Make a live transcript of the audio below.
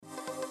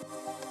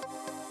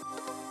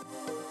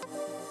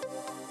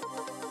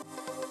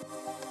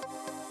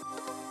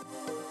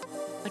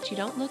But You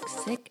Don't Look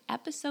Sick,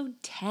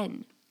 episode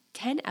 10.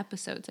 10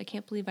 episodes. I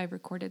can't believe I've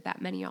recorded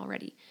that many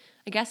already.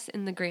 I guess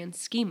in the grand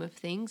scheme of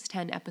things,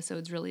 10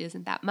 episodes really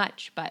isn't that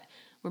much, but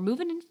we're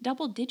moving into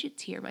double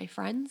digits here, my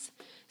friends.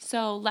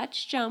 So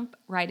let's jump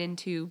right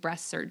into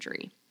breast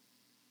surgery.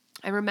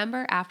 I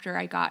remember after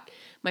I got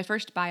my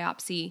first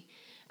biopsy,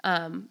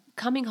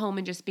 coming home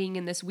and just being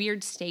in this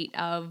weird state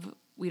of,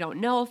 we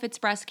don't know if it's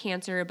breast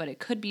cancer, but it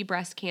could be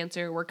breast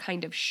cancer. We're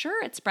kind of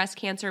sure it's breast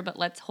cancer, but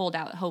let's hold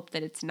out hope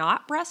that it's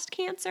not breast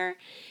cancer.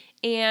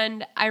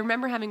 And I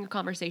remember having a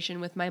conversation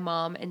with my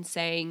mom and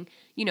saying,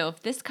 you know,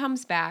 if this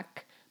comes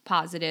back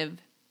positive,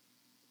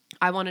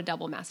 I want a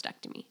double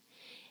mastectomy.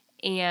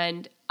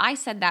 And I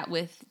said that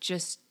with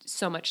just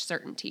so much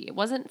certainty. It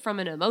wasn't from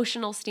an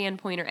emotional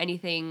standpoint or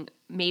anything.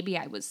 Maybe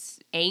I was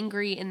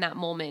angry in that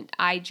moment.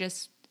 I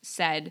just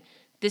said,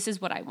 this is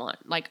what I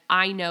want. Like,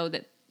 I know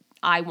that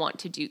I want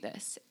to do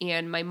this.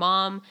 And my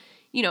mom,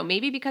 you know,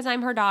 maybe because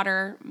I'm her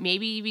daughter,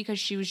 maybe because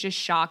she was just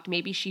shocked,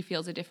 maybe she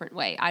feels a different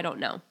way. I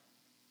don't know.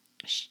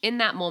 In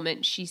that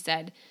moment, she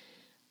said,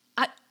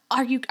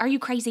 are you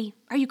crazy?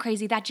 Are you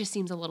crazy? That just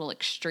seems a little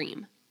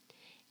extreme.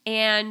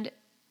 And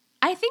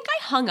I think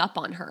I hung up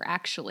on her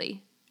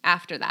actually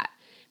after that,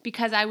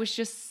 because I was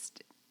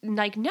just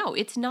like, no,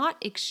 it's not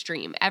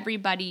extreme.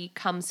 Everybody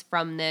comes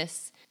from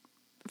this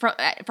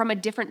from a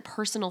different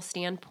personal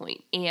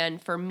standpoint.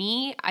 And for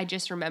me, I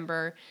just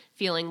remember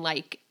feeling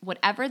like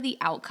whatever the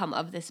outcome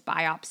of this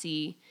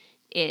biopsy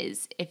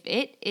is, if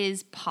it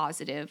is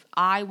positive,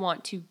 I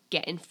want to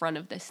get in front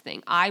of this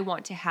thing. I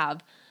want to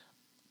have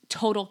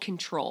total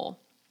control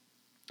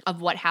of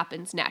what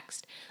happens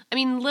next. I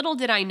mean, little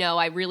did I know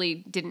I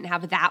really didn't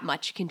have that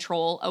much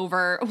control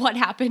over what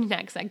happened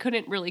next. I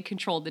couldn't really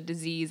control the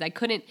disease. I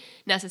couldn't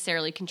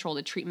necessarily control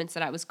the treatments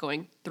that I was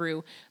going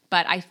through,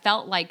 but I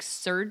felt like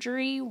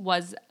surgery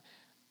was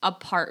a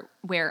part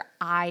where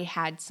I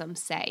had some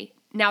say.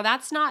 Now,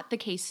 that's not the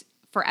case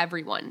for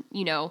everyone.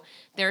 You know,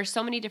 there are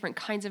so many different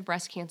kinds of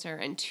breast cancer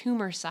and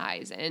tumor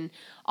size and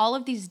all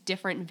of these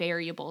different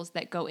variables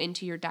that go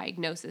into your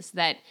diagnosis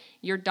that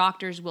your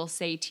doctors will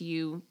say to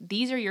you,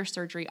 these are your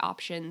surgery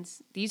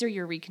options, these are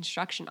your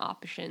reconstruction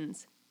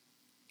options,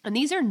 and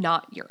these are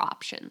not your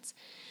options.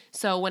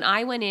 So when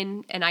I went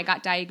in and I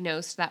got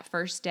diagnosed that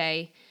first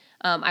day,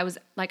 I was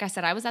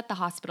at the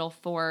hospital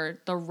for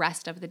the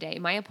rest of the day.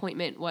 My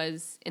appointment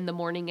was in the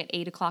morning at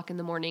 8 o'clock in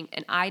the morning,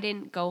 and I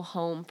didn't go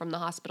home from the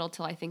hospital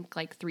till I think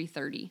like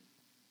 3:30.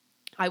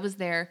 I was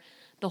there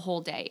the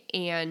whole day,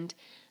 and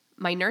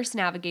my nurse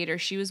navigator,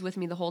 she was with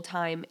me the whole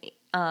time.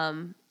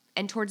 And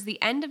towards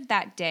the end of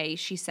that day,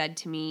 she said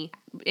to me,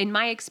 in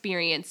my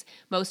experience,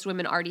 most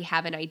women already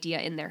have an idea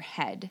in their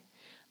head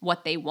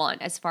what they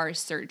want as far as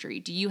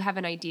surgery. Do you have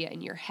an idea in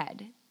your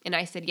head? And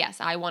I said,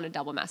 yes, I want a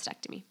double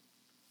mastectomy.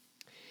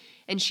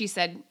 And she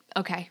said,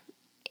 okay.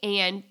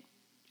 And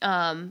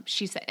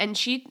she said, and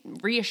she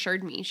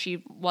reassured me.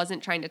 She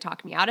wasn't trying to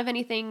talk me out of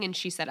anything. And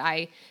she said,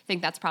 I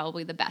think that's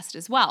probably the best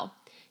as well.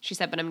 She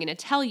said, but I'm going to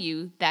tell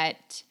you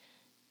that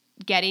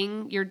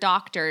getting your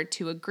doctor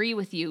to agree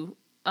with you,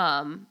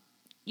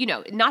 you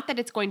know, not that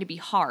it's going to be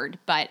hard,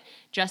 but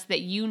just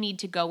that you need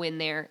to go in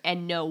there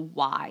and know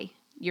why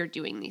you're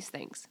doing these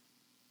things.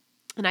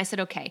 And I said,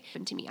 okay.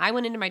 And to me, I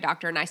went into my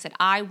doctor and I said,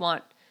 I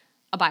want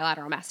a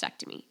bilateral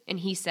mastectomy.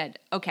 And he said,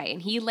 okay.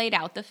 And he laid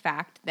out the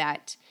fact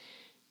that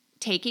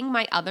taking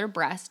my other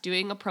breast,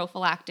 doing a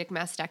prophylactic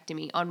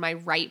mastectomy on my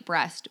right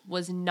breast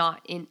was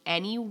not in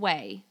any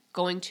way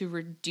going to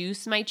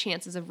reduce my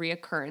chances of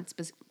reoccurrence,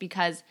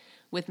 because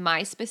with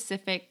my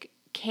specific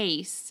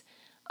case,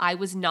 I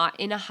was not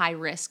in a high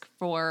risk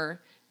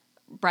for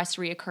breast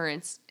cancer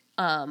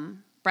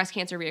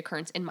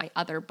reoccurrence in my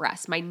other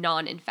breast, my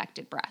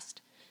non-infected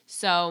breast.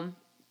 So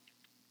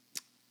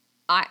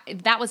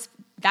that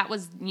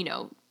was, you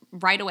know,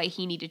 right away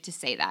he needed to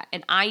say that.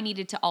 And I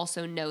needed to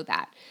also know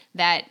that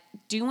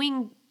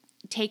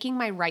taking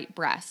my right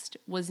breast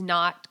was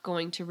not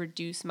going to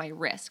reduce my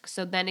risk.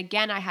 So then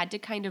again, I had to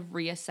kind of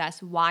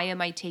reassess, why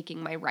am I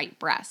taking my right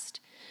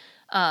breast?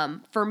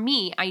 For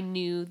me, I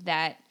knew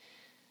that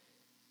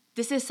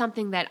this is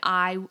something that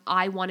I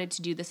wanted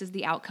to do. This is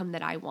the outcome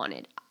that I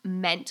wanted.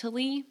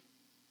 Mentally,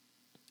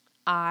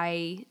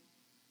 I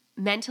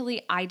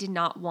did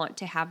not want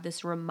to have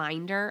this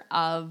reminder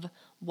of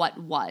what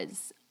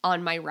was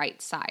on my right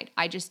side.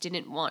 I just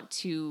didn't want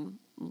to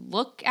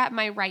look at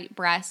my right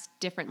breast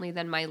differently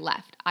than my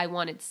left. I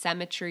wanted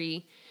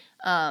symmetry,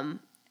 and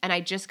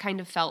I just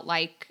kind of felt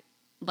like,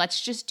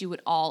 let's just do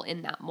it all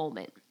in that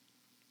moment.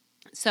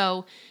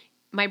 So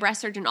my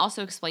breast surgeon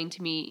also explained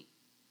to me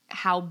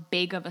how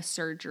big of a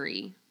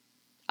surgery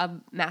a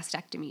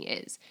mastectomy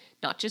is.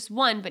 Not just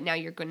one, but now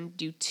you're going to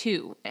do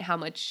two, and how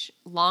much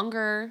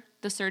longer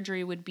the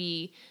surgery would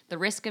be, the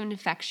risk of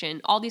infection,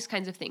 all these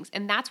kinds of things.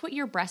 And that's what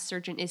your breast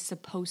surgeon is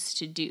supposed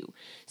to do.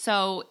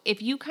 So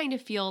if you kind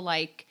of feel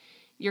like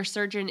your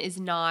surgeon is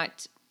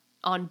not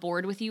on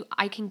board with you,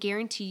 I can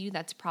guarantee you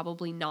that's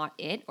probably not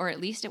it, or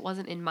at least it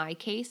wasn't in my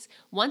case.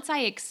 Once I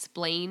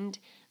explained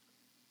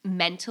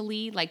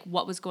mentally, like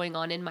what was going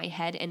on in my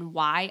head and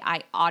why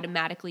I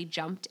automatically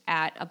jumped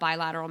at a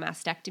bilateral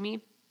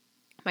mastectomy.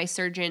 My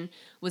surgeon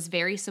was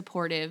very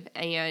supportive,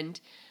 and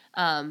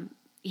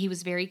he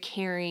was very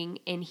caring,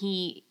 and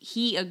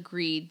he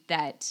agreed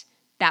that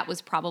that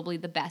was probably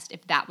the best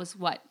if that was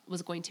what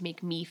was going to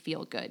make me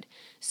feel good.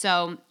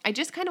 So I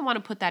just kind of want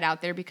to put that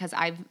out there because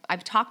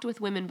I've talked with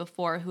women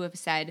before who have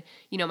said,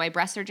 my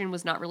breast surgeon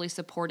was not really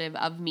supportive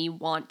of me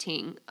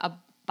wanting a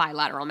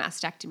bilateral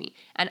mastectomy.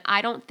 And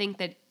I don't think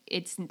that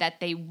it's that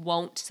they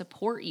won't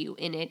support you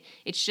in it.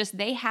 It's just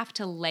they have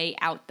to lay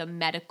out the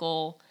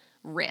medical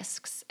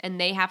risks, and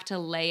they have to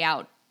lay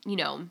out,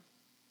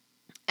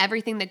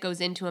 everything that goes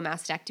into a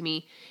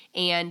mastectomy.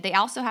 And they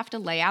also have to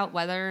lay out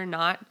whether or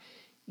not,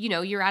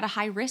 you're at a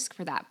high risk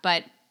for that.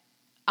 But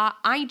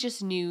I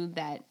just knew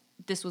that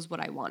this was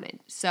what I wanted.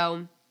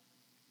 So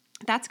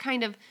that's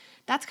kind of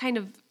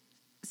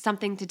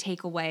something to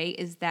take away,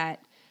 is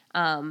that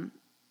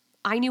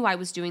I knew I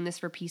was doing this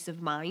for peace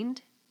of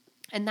mind,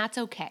 and that's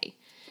okay.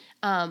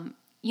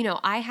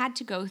 I had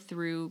to go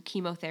through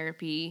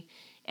chemotherapy,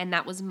 and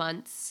that was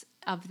months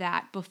of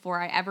that before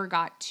I ever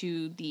got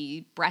to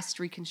the breast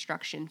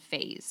reconstruction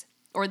phase,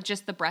 or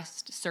just the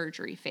breast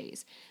surgery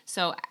phase.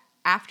 So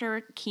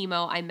after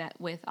chemo, I met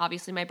with,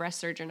 obviously, my breast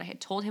surgeon. I had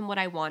told him what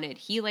I wanted.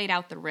 He laid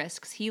out the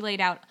risks. He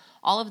laid out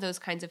all of those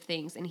kinds of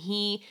things.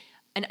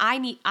 And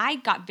I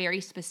got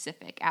very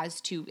specific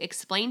as to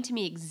explain to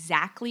me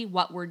exactly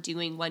what we're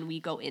doing when we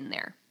go in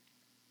there.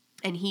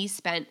 And he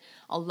spent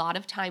a lot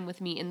of time with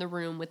me in the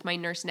room with my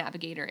nurse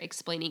navigator,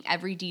 explaining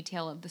every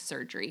detail of the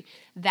surgery.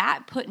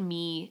 That put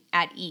me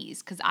at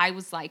ease, because I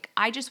was like,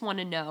 I just want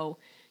to know,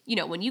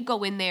 when you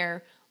go in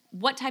there,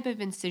 what type of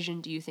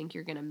incision do you think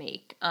you're going to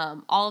make?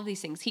 All of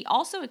these things. He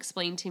also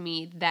explained to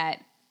me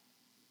that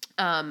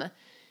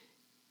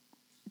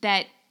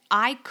that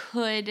I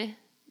could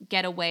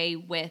get away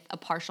with a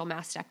partial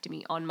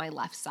mastectomy on my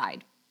left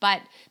side.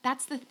 But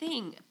that's the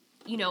thing.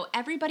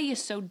 Everybody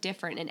is so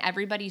different, and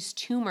everybody's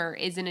tumor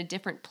is in a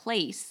different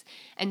place.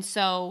 And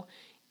so,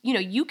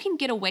 you can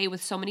get away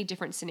with so many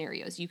different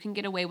scenarios. You can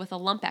get away with a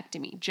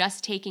lumpectomy,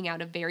 just taking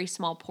out a very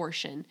small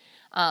portion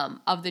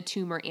of the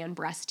tumor and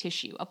breast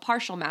tissue. A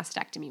partial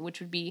mastectomy,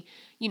 which would be,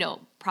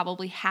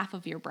 probably half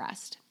of your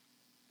breast.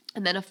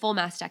 And then a full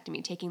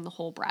mastectomy, taking the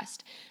whole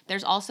breast.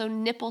 There's also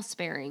nipple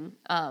sparing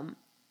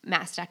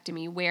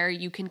mastectomy, where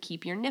you can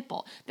keep your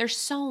nipple. There's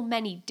so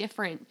many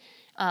different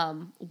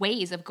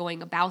ways of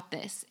going about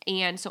this.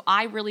 And so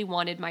I really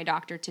wanted my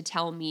doctor to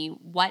tell me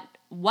what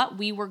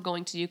we were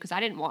going to do, because I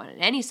didn't want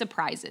any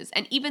surprises.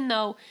 And even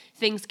though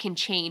things can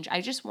change,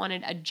 I just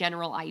wanted a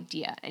general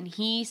idea. And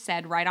he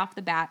said right off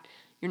the bat,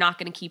 you're not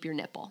going to keep your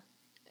nipple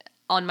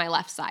on my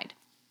left side.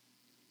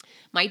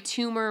 My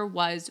tumor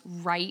was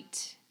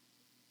right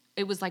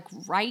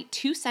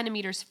 2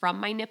 centimeters from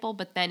my nipple,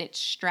 but then it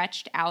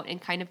stretched out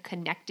and kind of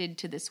connected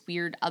to this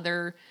weird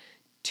other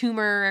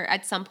tumor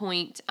at some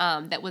point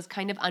that was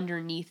kind of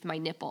underneath my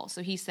nipple.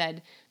 So he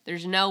said,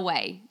 there's no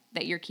way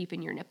that you're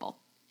keeping your nipple.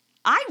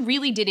 I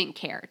really didn't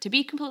care. To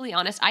be completely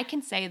honest, I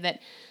can say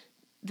that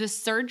the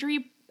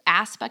surgery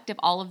aspect of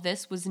all of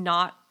this was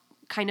not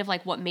kind of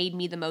like what made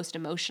me the most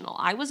emotional.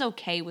 I was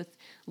okay with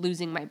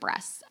losing my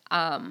breasts.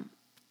 I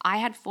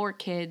had 4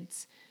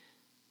 kids.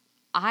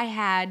 I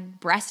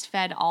had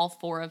breastfed all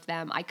 4 of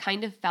them. I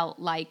kind of felt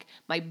like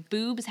my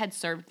boobs had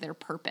served their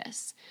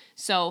purpose.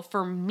 So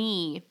for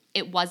me,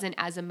 it wasn't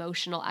as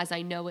emotional as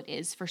I know it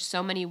is for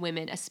so many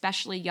women,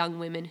 especially young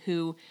women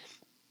who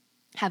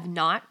have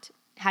not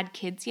had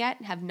kids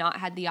yet, have not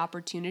had the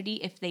opportunity,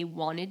 if they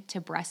wanted to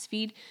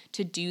breastfeed,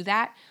 to do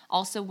that.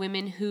 Also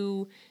women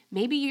who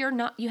maybe you're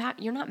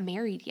not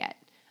married yet.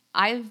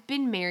 I've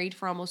been married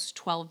for almost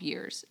 12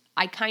 years.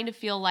 I kind of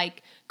feel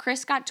like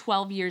Chris got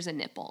 12 years of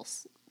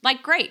nipples.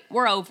 Like, great,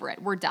 we're over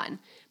it, we're done.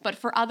 But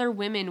for other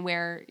women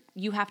where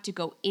you have to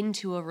go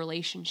into a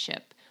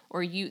relationship,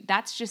 or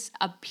that's just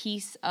a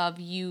piece of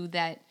you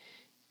that,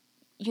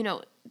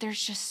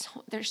 there's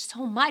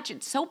so much.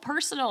 It's so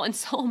personal and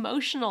so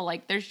emotional.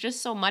 Like, there's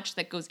just so much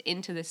that goes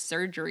into this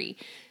surgery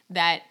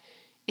that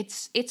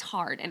it's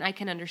hard, and I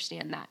can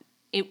understand that.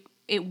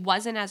 It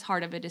wasn't as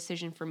hard of a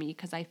decision for me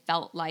because I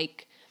felt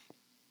like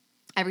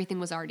everything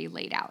was already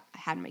laid out. I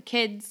had my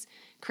kids.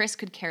 Chris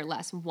could care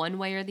less one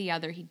way or the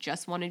other. He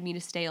just wanted me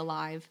to stay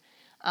alive.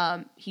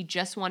 He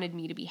just wanted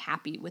me to be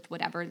happy with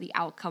whatever the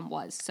outcome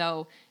was.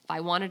 So if I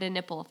wanted a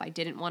nipple, if I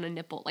didn't want a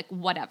nipple, like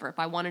whatever. If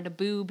I wanted a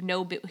boob,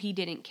 no boob, he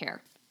didn't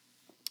care.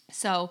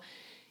 So,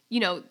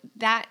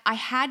 that I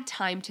had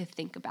time to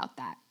think about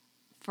that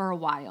for a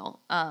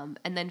while.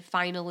 And then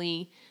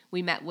finally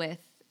we met with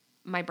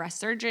my breast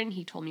surgeon.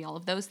 He told me all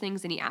of those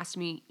things, and he asked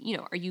me,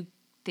 are you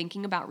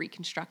thinking about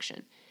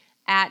reconstruction?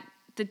 At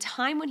the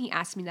time when he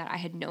asked me that, I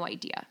had no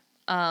idea.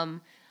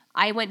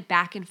 I went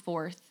back and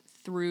forth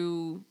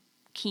through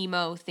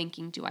chemo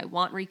thinking, do I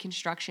want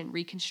reconstruction?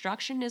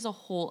 Reconstruction is a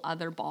whole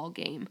other ball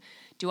game.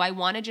 Do I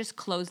want to just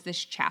close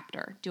this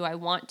chapter? Do I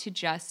want to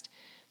just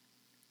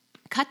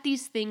cut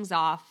these things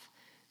off,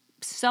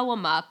 sew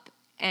them up,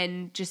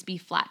 and just be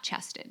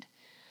flat-chested?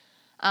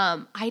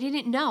 I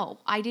didn't know.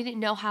 I didn't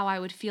know how I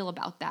would feel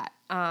about that.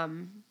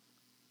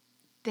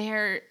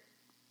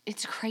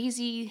 It's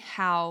crazy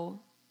how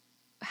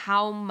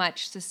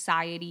much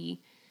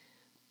society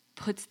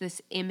puts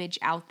this image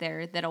out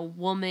there that a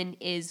woman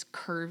is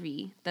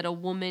curvy, that a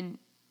woman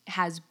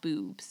has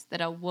boobs,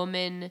 that a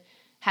woman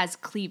has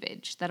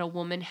cleavage, that a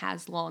woman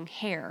has long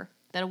hair,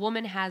 that a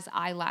woman has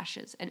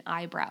eyelashes and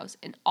eyebrows,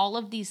 and all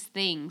of these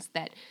things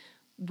that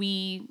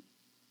we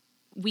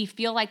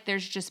feel like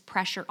there's just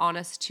pressure on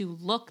us to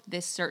look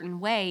this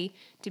certain way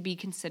to be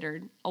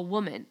considered a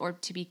woman, or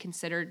to be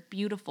considered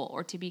beautiful,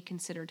 or to be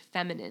considered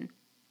feminine.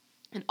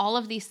 And all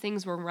of these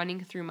things were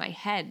running through my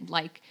head.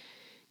 Like,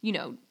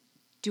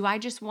 do I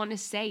just want to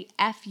say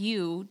F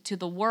you to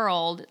the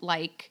world?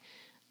 Like,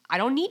 I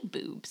don't need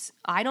boobs.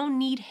 I don't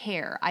need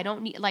hair.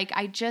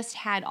 I just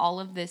had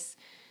all of this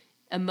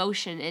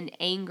emotion and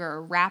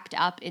anger wrapped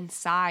up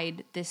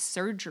inside this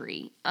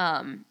surgery.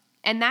 And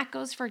that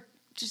goes for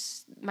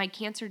just my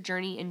cancer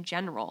journey in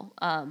general.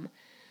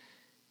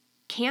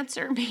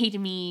 Cancer made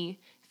me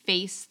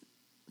face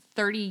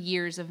 30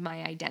 years of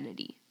my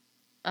identity.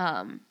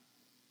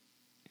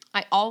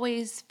 I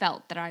always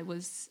felt that I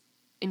was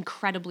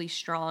incredibly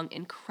strong,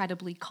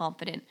 incredibly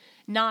confident,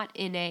 not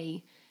in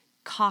a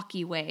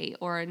cocky way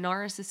or a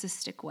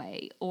narcissistic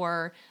way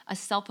or a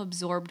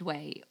self-absorbed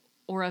way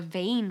or a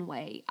vain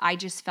way. I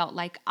just felt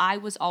like I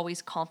was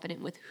always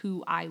confident with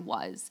who I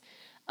was.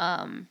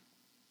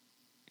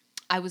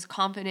 I was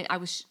confident. I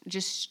was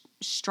just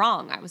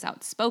strong. I was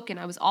outspoken.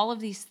 I was all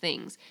of these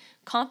things.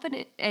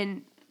 Confident.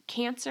 And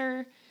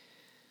cancer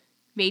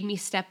made me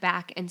step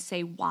back and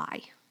say,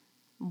 why?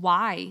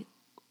 Why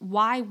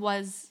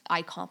was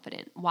I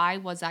confident? Why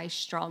was I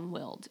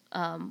strong-willed?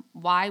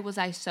 Why was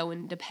I so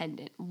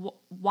independent?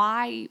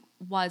 Why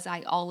was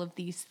I all of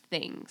these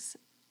things?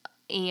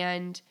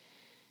 And,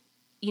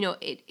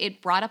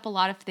 it brought up a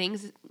lot of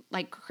things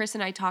like Chris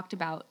and I talked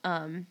about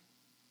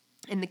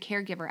in the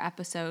caregiver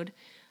episode,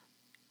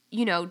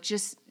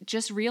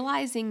 just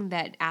realizing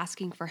that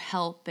asking for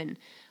help and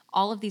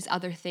all of these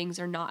other things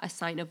are not a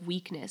sign of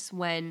weakness.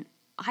 When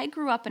I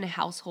grew up in a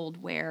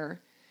household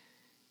where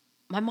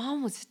my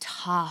mom was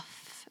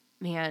tough,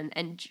 man,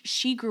 and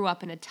she grew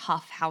up in a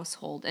tough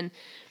household, and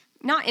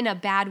not in a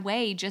bad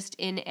way, just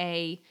in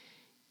a,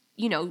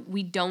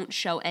 we don't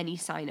show any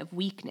sign of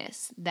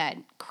weakness, that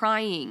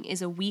crying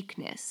is a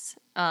weakness,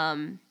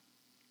 that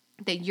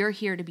you're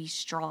here to be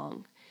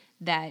strong,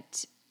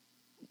 that,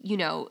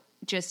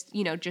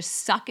 just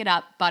suck it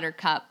up,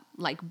 buttercup,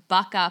 like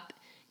buck up,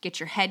 get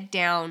your head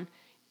down,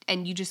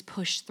 and you just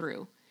push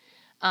through.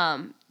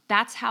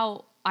 That's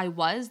how I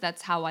was.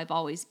 That's how I've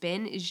always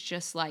been, is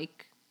just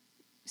like,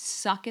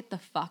 suck it the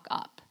fuck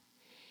up.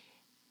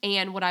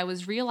 And what I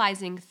was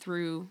realizing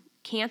through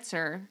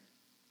cancer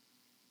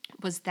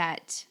was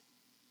that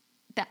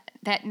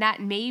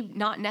may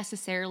not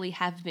necessarily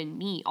have been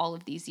me all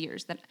of these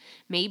years, that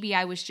maybe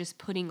I was just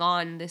putting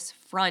on this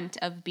front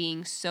of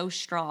being so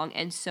strong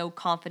and so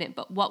confident,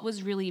 but what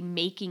was really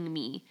making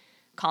me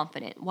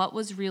confident? What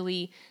was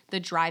really the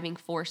driving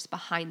force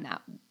behind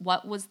that?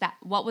 What was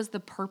the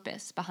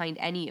purpose behind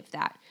any of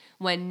that?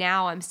 When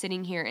now I'm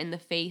sitting here in the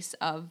face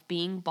of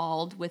being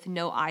bald with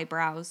no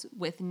eyebrows,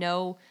 with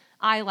no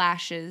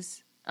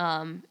eyelashes,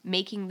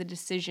 making the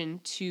decision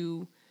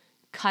to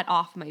cut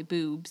off my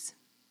boobs.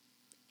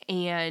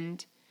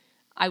 And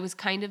I was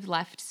kind of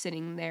left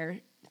sitting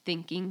there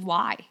thinking,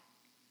 why?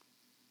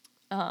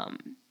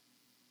 And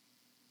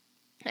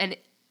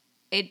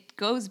it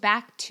goes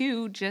back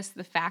to just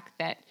the fact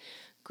that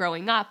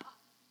growing up,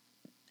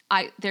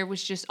 there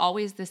was just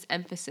always this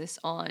emphasis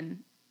on,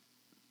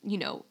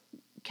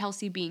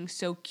 Kelsey being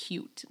so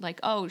cute. Like,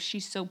 oh,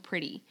 she's so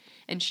pretty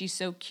and she's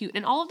so cute.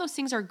 And all of those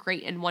things are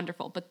great and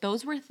wonderful. But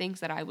those were things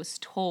that I was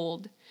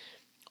told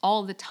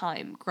all the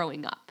time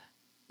growing up,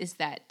 is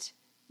that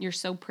you're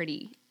so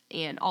pretty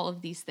and all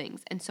of these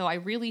things. And so I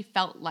really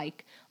felt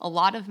like a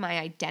lot of my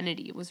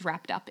identity was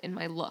wrapped up in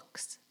my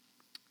looks.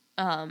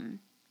 And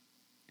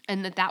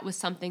that was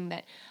something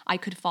that I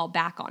could fall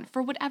back on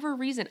for whatever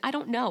reason. I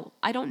don't know.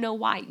 I don't know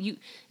why.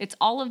 It's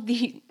all of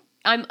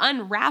I'm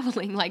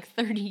unraveling like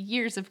 30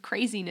 years of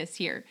craziness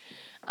here.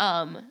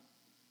 And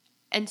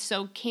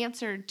so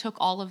cancer took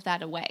all of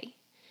that away.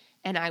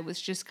 And I was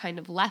just kind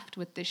of left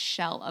with this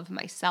shell of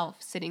myself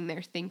sitting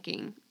there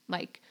thinking,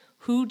 like,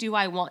 who do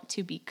I want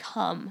to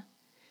become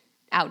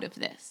out of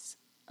this?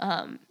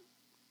 I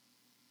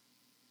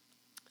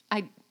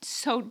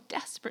so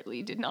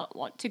desperately did not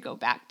want to go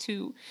back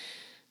to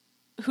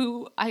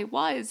who I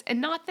was. And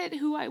not that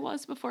who I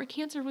was before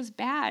cancer was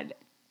bad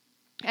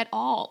at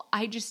all.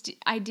 I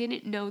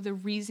didn't know the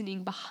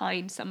reasoning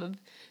behind some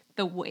of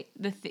the way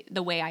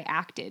I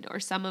acted, or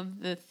some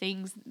of the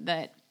things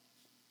that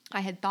I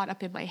had thought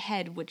up in my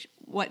head,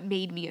 what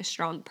made me a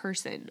strong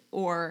person,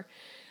 or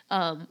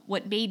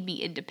what made me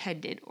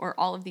independent, or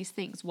all of these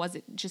things. Was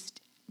it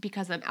just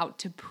because I'm out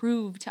to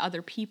prove to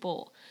other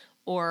people,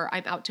 or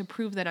I'm out to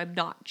prove that I'm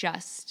not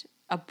just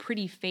a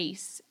pretty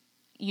face,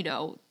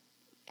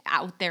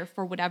 out there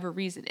for whatever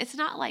reason? It's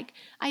not like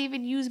I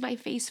even use my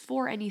face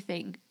for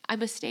anything.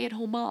 I'm a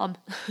stay-at-home mom.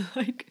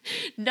 Like,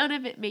 none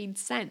of it made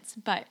sense.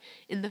 But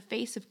in the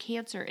face of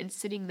cancer and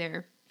sitting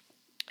there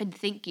and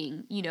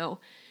thinking,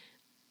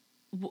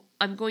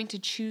 I'm going to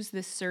choose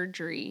this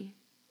surgery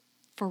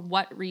for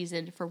what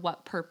reason, for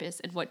what purpose,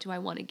 and what do I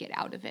want to get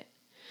out of it?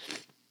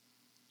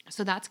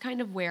 So that's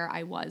kind of where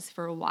I was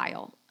for a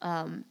while.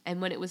 And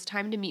when it was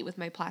time to meet with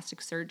my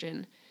plastic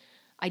surgeon,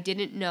 I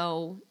didn't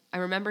know. I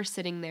remember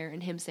sitting there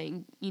and him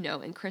saying,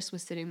 and Chris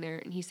was sitting there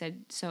and he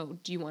said, so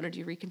do you want to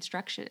do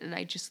reconstruction? And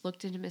I just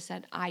looked at him and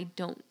said, I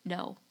don't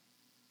know.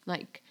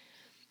 Like,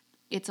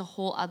 it's a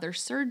whole other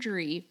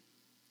surgery,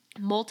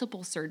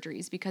 multiple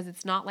surgeries, because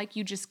it's not like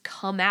you just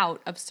come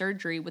out of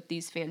surgery with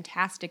these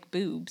fantastic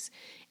boobs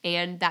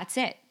and that's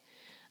it.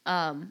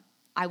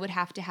 I would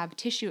have to have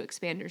tissue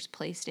expanders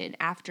placed in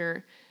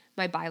after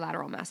my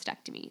bilateral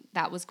mastectomy.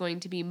 That was going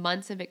to be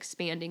months of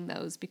expanding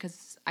those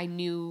because I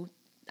knew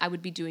I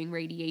would be doing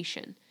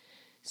radiation.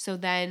 So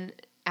then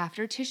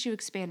after tissue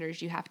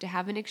expanders, you have to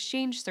have an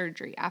exchange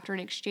surgery. After an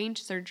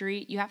exchange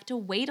surgery, you have to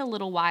wait a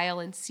little while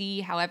and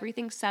see how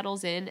everything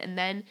settles in. And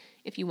then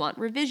if you want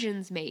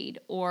revisions made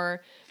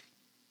or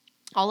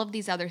all of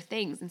these other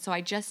things. And so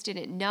I just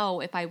didn't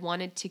know if I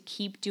wanted to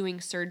keep doing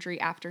surgery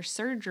after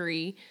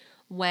surgery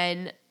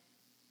when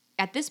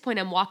at this point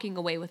I'm walking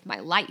away with my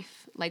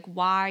life. Like,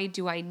 why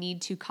do I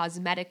need to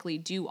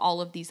cosmetically do all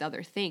of these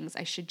other things?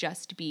 I should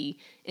just be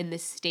in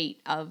this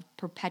state of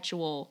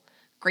perpetual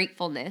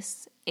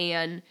gratefulness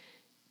and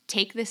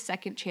take this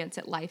second chance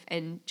at life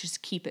and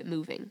just keep it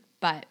moving.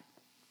 But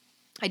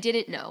I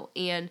didn't know.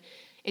 And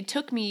it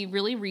took me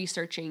really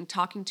researching,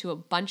 talking to a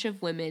bunch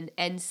of women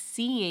and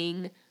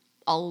seeing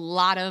a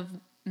lot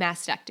of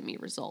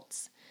mastectomy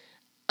results.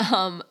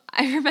 I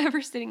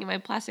remember sitting in my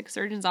plastic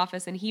surgeon's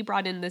office and he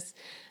brought in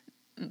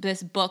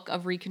this book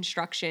of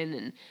reconstruction,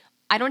 and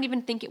I don't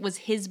even think it was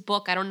his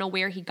book. I don't know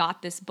where he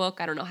got this book.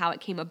 I don't know how it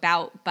came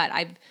about, but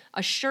I've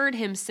assured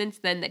him since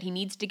then that he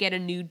needs to get a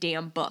new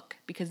damn book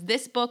because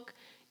this book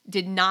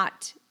did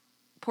not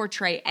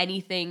portray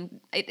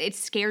anything. It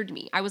scared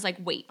me. I was like,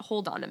 wait,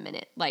 hold on a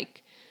minute.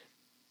 Like,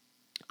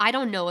 I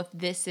don't know if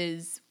this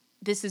is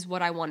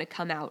what I want to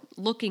come out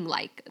looking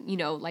like.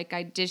 Like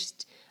I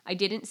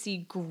didn't see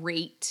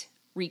great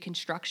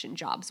reconstruction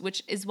jobs,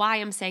 which is why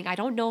I'm saying I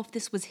don't know if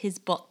this was his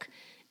book.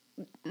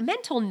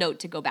 Mental note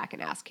to go back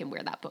and ask him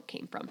where that book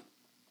came from.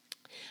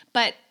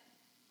 But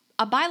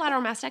a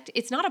bilateral mastectomy,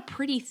 it's not a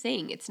pretty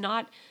thing.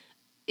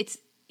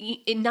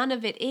 None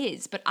of it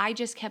is. But I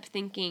just kept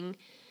thinking,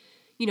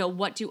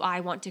 what do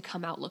I want to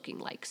come out looking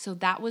like? So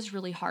that was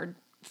really hard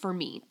for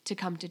me to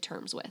come to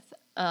terms with.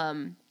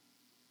 And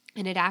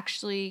it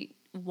actually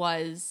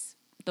was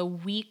the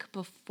week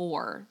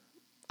before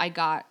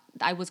I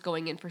was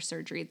going in for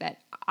surgery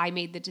that I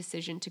made the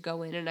decision to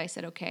go in, and I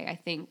said, okay, I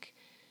think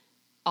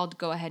I'll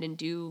go ahead and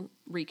do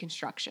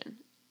reconstruction.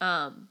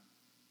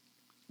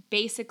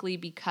 Basically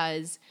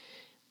because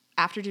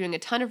after doing a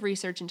ton of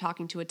research and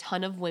talking to a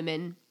ton of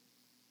women,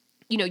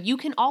 you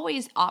can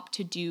always opt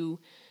to do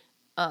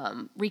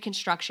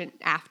reconstruction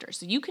after.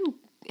 So you can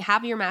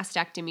have your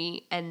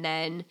mastectomy and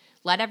then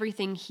let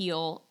everything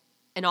heal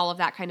and all of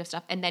that kind of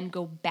stuff, and then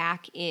go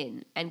back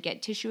in and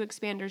get tissue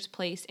expanders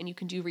placed, and you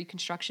can do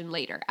reconstruction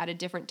later at a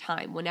different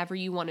time, whenever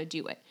you want to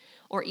do it.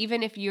 Or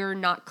even if you're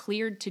not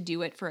cleared to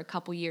do it for a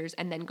couple years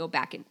and then go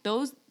back in.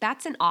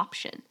 That's an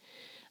option.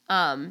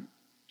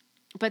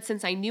 But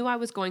since I knew I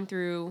was going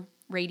through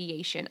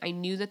radiation, I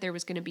knew that there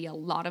was going to be a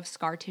lot of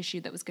scar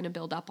tissue that was going to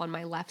build up on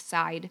my left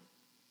side,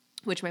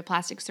 which my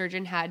plastic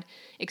surgeon had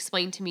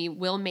explained to me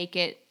will make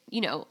it,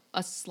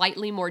 a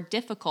slightly more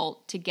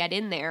difficult to get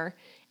in there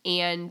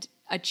and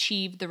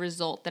achieve the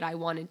result that I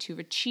wanted to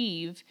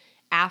achieve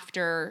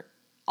after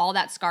all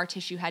that scar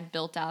tissue had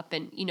built up.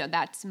 And,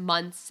 that's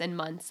months and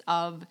months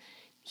of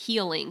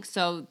healing.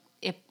 So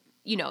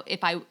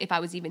if I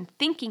was even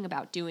thinking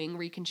about doing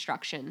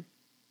reconstruction,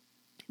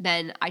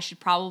 then I should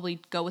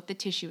probably go with the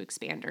tissue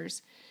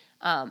expanders.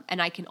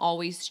 And I can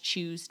always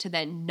choose to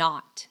then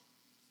not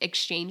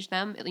exchange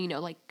them,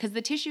 because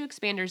the tissue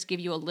expanders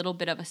give you a little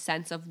bit of a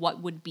sense of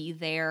what would be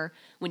there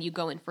when you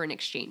go in for an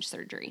exchange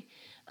surgery.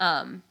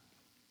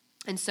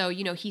 And so,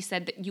 he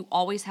said that you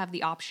always have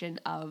the option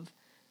of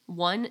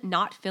 1,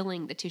 not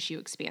filling the tissue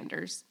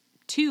expanders,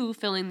 2,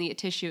 filling the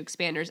tissue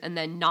expanders and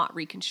then not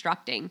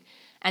reconstructing,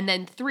 and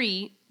then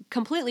 3,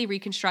 completely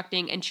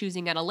reconstructing and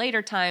choosing at a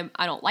later time,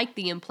 I don't like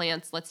the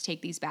implants, let's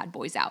take these bad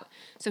boys out.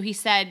 So he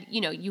said,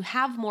 you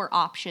have more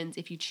options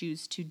if you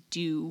choose to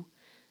do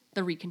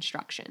the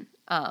reconstruction.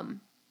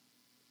 And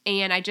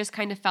I just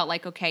kind of felt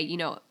like, okay,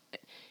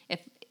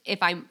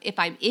 if I'm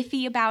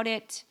iffy about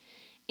it,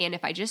 and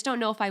if I just don't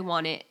know if I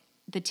want it,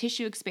 the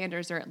tissue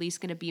expanders are at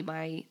least going to be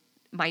my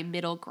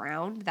middle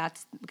ground.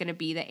 That's going to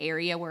be the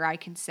area where I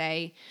can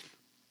say,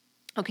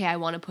 okay, I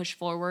want to push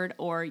forward,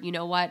 or you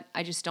know what,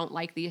 I just don't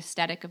like the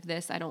aesthetic of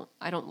this. I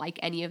don't like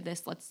any of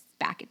this. Let's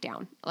back it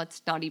down.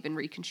 Let's not even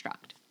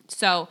reconstruct.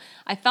 So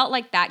I felt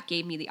like that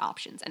gave me the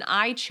options, and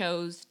I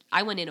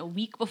went in a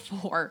week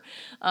before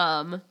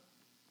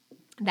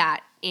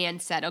that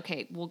and said,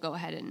 okay, we'll go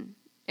ahead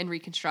and and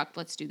reconstruct.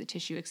 Let's do the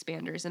tissue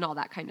expanders and all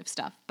that kind of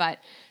stuff. But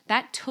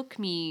that took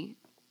me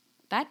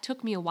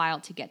a while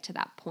to get to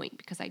that point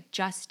because I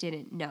just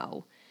didn't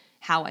know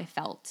how I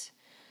felt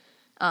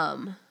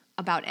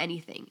about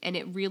anything. And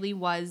it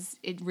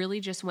really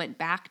just went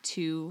back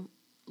to,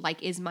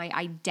 like, is my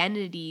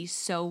identity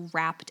so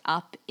wrapped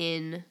up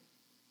in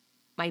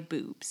my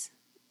boobs,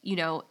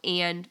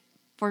 and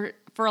for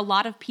a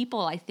lot of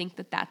people, I think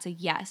that that's a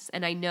yes.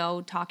 And I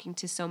know, talking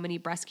to so many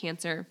breast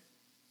cancer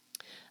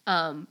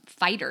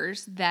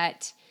fighters,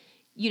 that,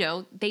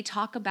 they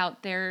talk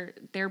about their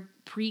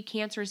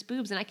precancerous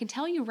boobs. And I can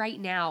tell you right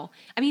now,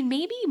 I mean,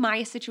 maybe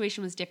my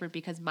situation was different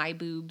because my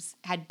boobs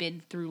had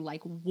been through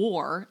like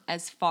war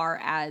as far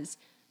as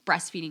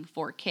breastfeeding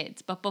 4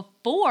 kids. But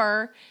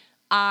before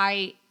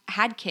I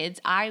had kids,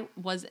 I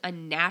was a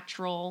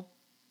natural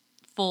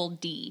full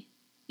D,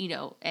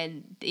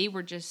 and they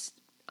were just,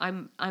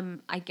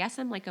 I guess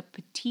I'm like a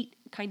petite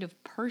kind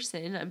of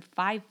person. I'm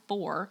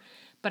 5'4",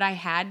 but I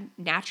had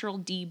natural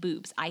D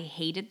boobs. I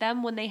hated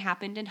them when they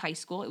happened in high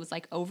school. It was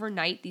like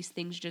overnight, these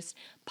things just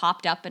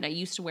popped up, and I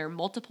used to wear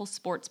multiple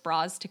sports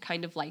bras to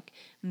kind of like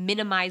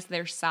minimize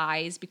their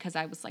size because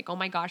I was like, oh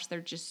my gosh,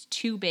 they're just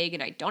too big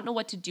and I don't know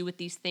what to do with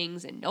these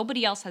things, and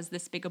nobody else has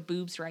this big of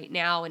boobs right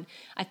now. And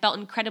I felt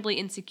incredibly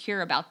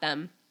insecure about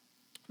them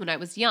when I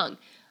was young.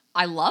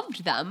 I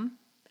loved them.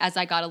 As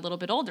I got a little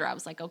bit older, I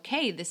was like,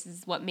 okay, this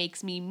is what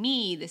makes me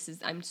me.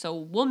 I'm so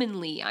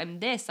womanly. I'm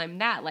this, I'm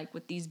that, like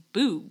with these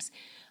boobs.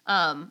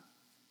 And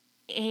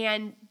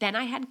then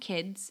I had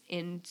kids,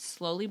 and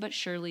slowly but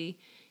surely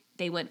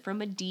they went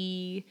from a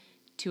D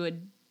to a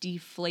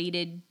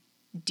deflated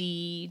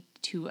D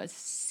to a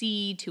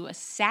C to a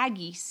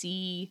saggy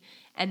C.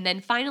 And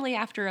then finally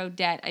after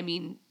Odette, I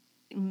mean,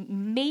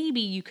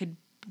 maybe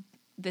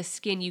the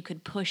skin you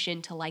could push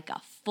into like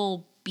a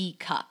full B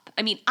cup.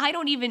 I mean, I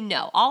don't even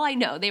know. All I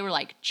know, they were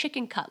like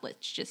chicken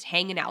cutlets just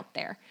hanging out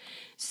there.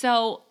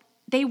 So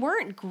they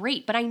weren't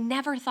great, but I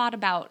never thought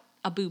about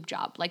a boob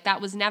job. Like, that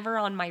was never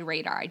on my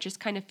radar. I just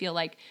kind of feel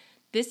like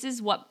this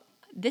is what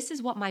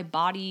my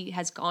body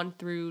has gone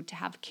through to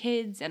have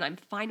kids, and I'm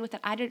fine with it.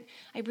 I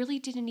really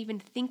didn't even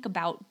think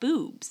about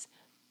boobs.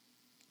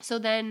 So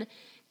then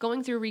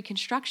going through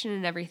reconstruction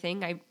and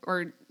everything,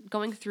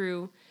 going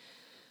through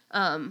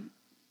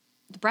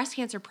the breast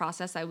cancer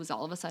process, I was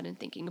all of a sudden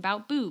thinking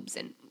about boobs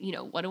and,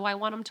 what do I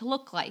want them to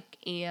look like?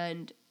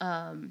 And,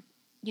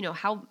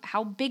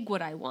 how big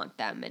would I want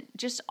them? And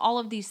just all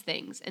of these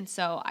things. And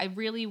so I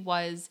really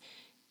was,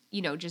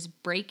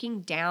 just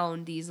breaking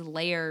down these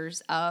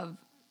layers of,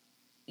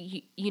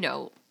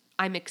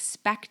 I'm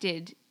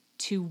expected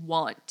to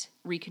want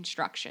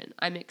reconstruction.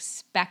 I'm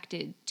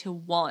expected to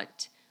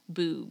want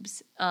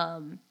boobs,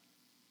 and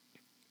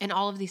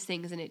all of these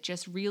things. And it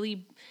just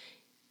really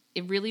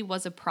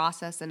was a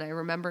process. And I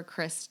remember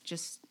Chris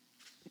just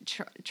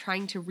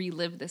trying to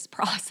relive this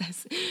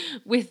process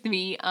with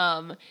me.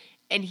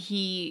 And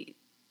he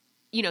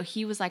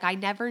was like, I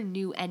never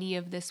knew any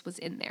of this was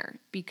in there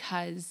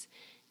because,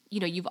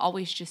 you've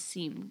always just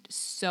seemed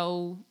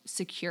so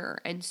secure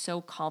and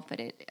so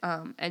confident,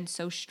 and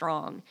so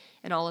strong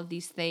and all of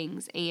these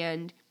things.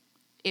 And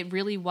it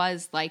really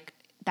was like,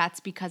 that's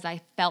because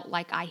I felt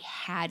like I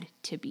had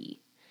to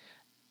be.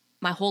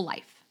 My whole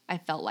life, I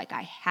felt like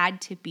I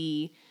had to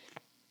be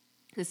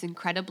this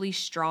incredibly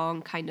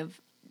strong, kind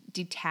of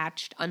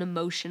detached,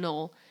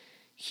 unemotional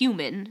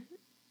human,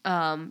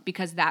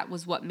 because that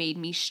was what made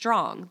me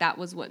strong. That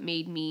was what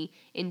made me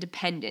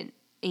independent.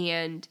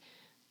 And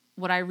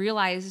what I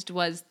realized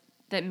was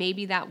that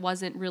maybe that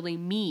wasn't really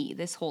me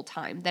this whole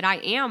time, that I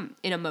am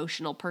an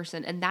emotional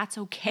person, and that's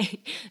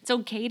okay. It's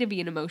okay to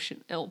be an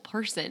emotional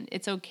person.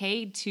 It's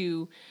okay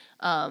to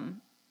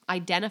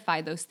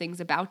identify those things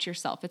about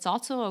yourself. It's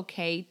also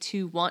okay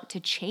to want to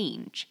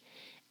change.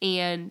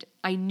 And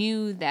I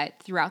knew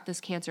that throughout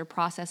this cancer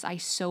process, I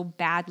so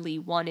badly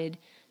wanted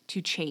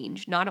to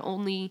change, not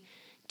only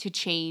to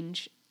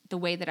change the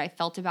way that I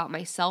felt about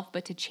myself,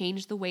 but to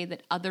change the way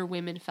that other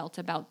women felt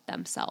about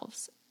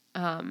themselves.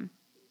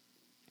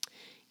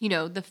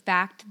 The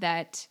fact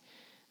that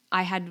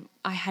I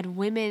had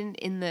women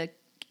in the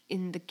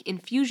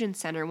infusion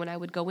center, when I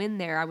would go in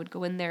there,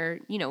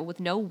 with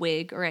no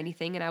wig or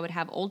anything, and I would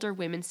have older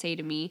women say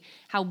to me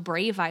how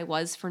brave I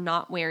was for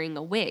not wearing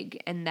a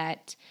wig, and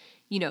that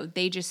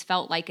they just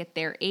felt like at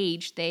their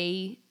age,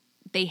 they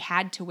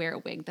had to wear a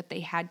wig, that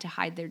they had to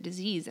hide their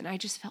disease. And I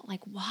just felt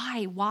like,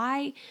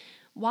 why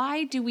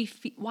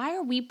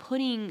are we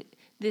putting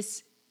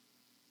this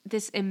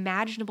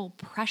imaginable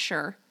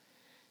pressure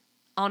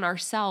on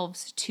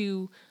ourselves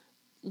to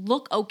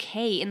look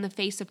okay in the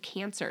face of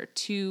cancer,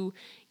 to,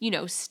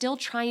 still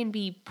try and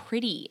be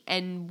pretty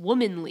and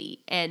womanly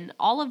and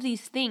all of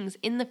these things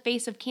in the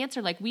face of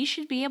cancer? Like, we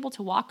should be able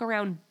to walk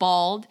around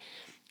bald,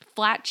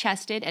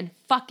 flat-chested, and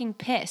fucking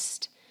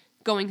pissed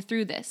going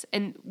through this.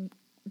 And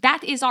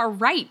that is our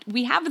right.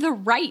 We have the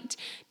right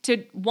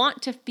to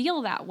want to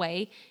feel that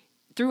way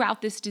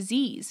throughout this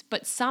disease.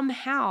 But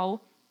somehow,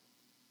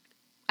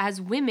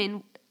 as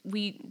women,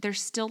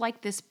 there's still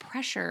like this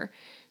pressure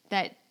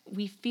that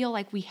we feel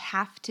like we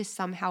have to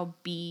somehow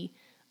be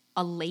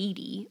a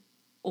lady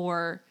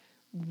or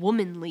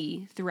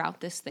womanly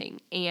throughout this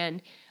thing.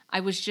 And I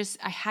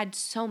had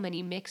so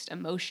many mixed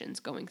emotions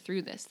going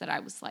through this that I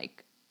was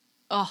like,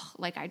 oh,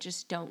 like I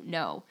just don't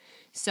know.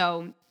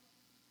 So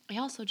I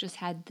also just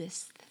had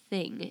this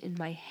thing in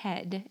my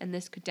head, and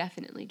this could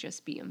definitely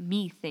just be a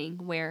me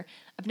thing, where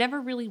I've never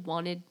really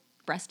wanted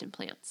breast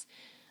implants.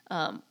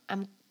 I'm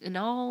an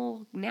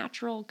all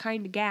natural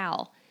kind of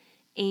gal.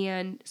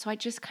 And so I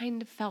just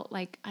kind of felt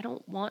like I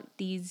don't want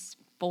these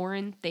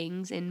foreign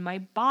things in my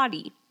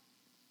body.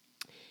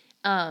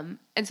 And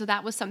so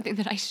that was something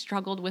that I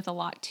struggled with a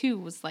lot too,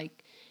 was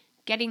like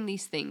getting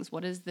these things.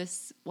 What does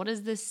this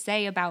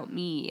say about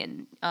me?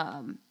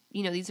 And,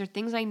 these are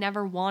things I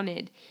never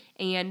wanted.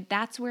 And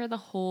that's where the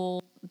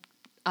whole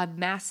a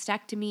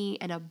mastectomy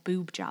and a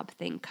boob job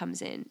thing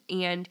comes in.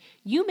 And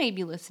you may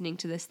be listening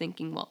to this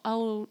thinking, well,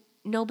 oh,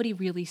 nobody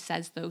really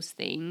says those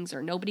things,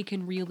 or nobody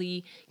can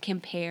really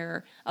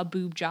compare a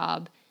boob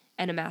job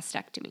and a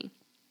mastectomy.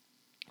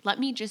 Let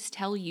me just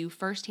tell you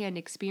firsthand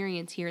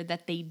experience here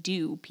that they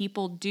do.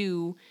 People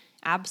do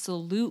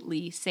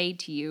absolutely say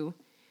to you,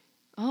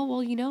 oh,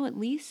 well, at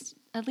least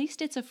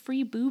it's a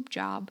free boob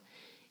job.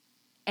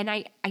 And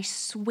I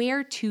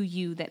swear to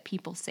you that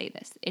people say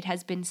this. It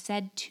has been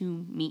said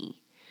to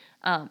me.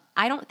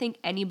 I don't think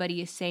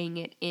anybody is saying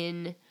it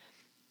in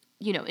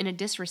a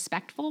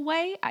disrespectful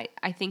way.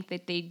 I think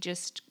that they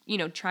just,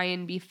 try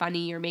and be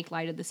funny or make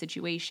light of the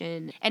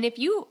situation. And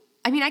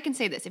I can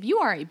say this, if you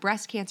are a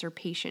breast cancer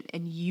patient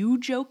and you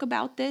joke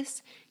about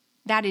this,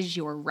 that is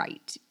your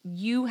right.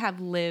 You have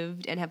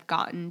lived and have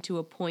gotten to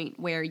a point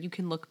where you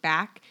can look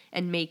back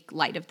and make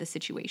light of the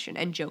situation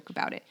and joke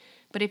about it.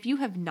 But if you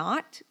have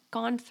not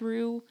gone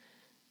through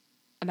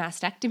a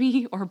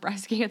mastectomy or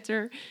breast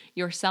cancer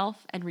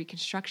yourself and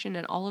reconstruction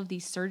and all of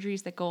these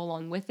surgeries that go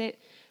along with it,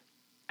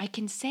 I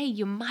can say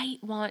you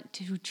might want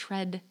to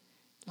tread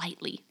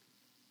lightly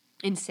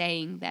in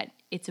saying that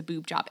it's a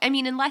boob job. I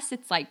mean, unless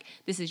it's like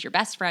this is your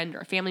best friend or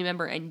a family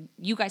member and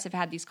you guys have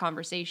had these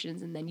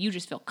conversations and then you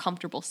just feel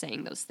comfortable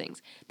saying those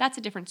things. That's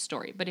a different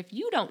story. But if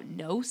you don't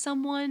know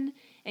someone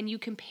and you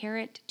compare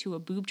it to a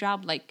boob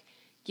job, like,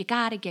 you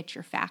gotta get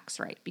your facts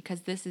right,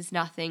 because this is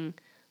nothing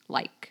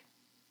like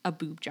a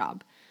boob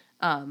job.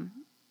 You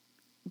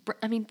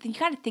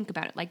gotta think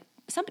about it. Like,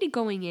 somebody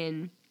going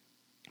in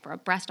for a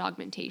breast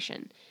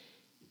augmentation,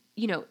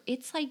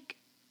 it's like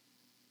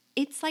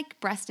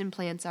breast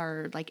implants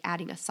are like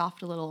adding a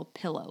soft little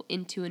pillow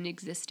into an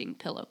existing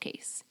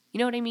pillowcase. You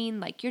know what I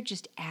mean? Like, you're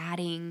just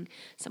adding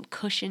some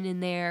cushion in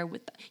there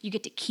you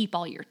get to keep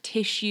all your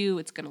tissue.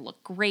 It's going to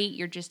look great.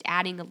 You're just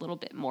adding a little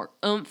bit more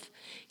oomph.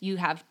 You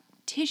have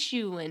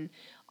tissue and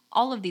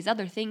all of these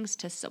other things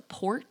to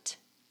support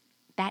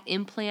that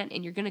implant,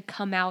 and you're going to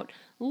come out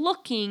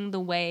looking the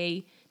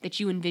way that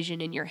you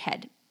envision in your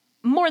head.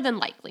 More than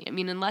likely. I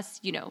mean, unless,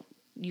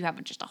 you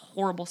have just a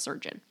horrible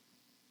surgeon.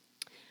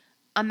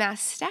 A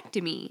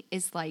mastectomy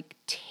is like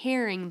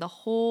tearing the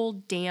whole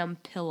damn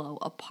pillow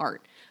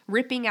apart,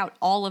 ripping out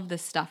all of the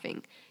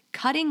stuffing,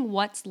 cutting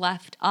what's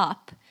left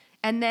up,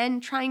 and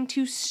then trying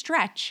to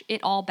stretch it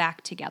all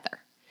back together.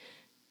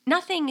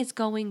 Nothing is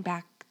going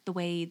back the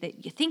way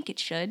that you think it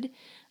should.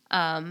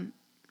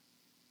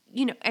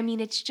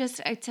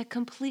 It's a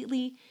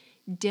completely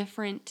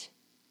different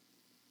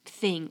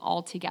thing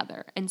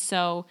altogether. And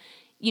so,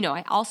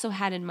 I also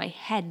had in my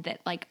head that,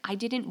 like, I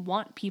didn't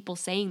want people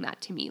saying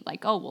that to me.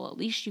 Like, oh, well, at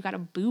least you got a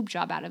boob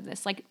job out of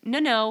this. Like,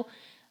 no,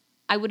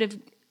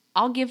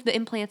 I'll give the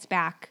implants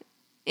back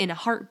in a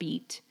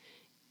heartbeat,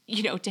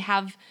 to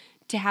have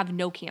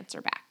no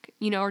cancer back,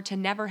 or to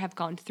never have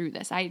gone through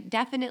this. I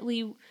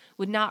definitely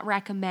would not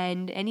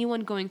recommend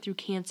anyone going through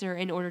cancer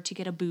in order to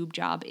get a boob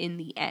job in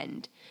the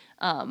end.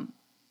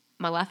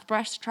 My left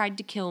breast tried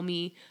to kill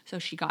me, so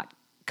she got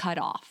cut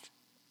off.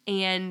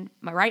 And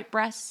my right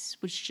breast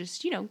was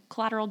just,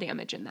 collateral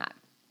damage in that.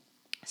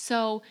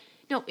 So,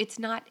 no, it's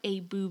not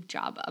a boob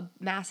job. A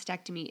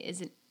mastectomy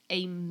isn't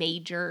a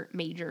major,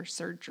 major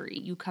surgery.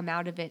 You come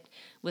out of it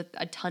with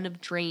a ton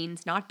of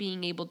drains, not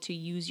being able to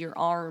use your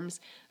arms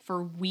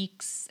for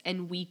weeks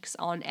and weeks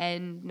on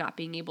end, not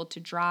being able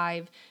to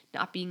drive,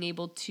 not being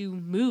able to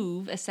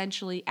move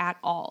essentially at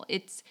all.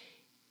 It's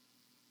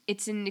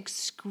an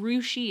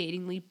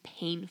excruciatingly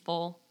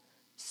painful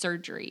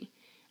surgery.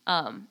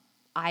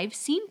 I've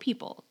seen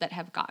people that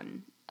have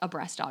gotten a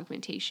breast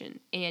augmentation.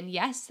 And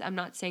yes, I'm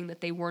not saying that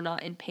they were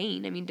not in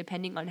pain. I mean,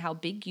 depending on how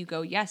big you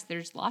go, yes,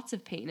 there's lots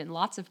of pain and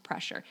lots of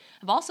pressure.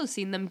 I've also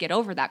seen them get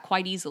over that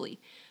quite easily.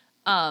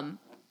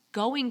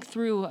 Going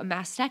through a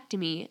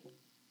mastectomy,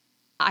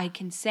 I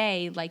can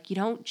say, like, you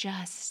don't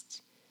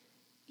just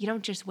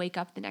wake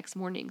up the next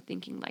morning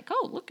thinking like,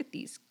 oh, look at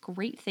these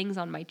great things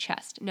on my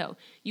chest. No,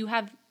 you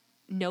have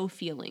no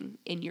feeling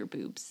in your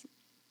boobs.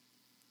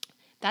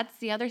 That's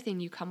the other thing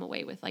you come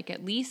away with. Like,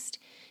 at least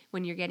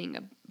when you're getting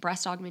a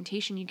breast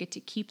augmentation, you get to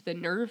keep the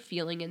nerve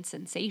feeling and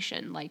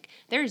sensation. Like,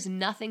 there's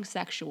nothing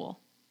sexual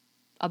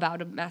about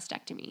a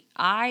mastectomy.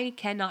 I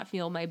cannot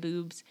feel my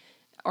boobs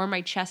or my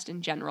chest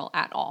in general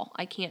at all.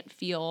 I can't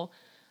feel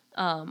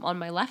On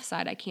my left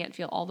side, I can't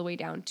feel all the way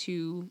down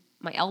to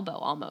my elbow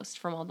almost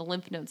from all the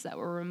lymph nodes that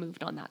were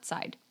removed on that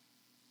side.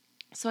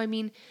 So, I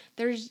mean,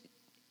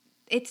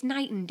 it's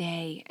night and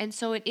day. And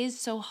so it is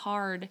so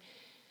hard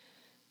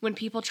when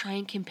people try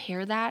and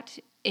compare that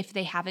if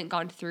they haven't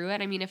gone through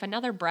it. I mean, if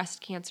another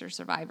breast cancer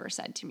survivor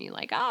said to me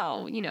like,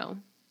 oh,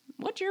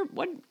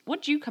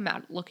 what'd you come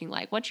out looking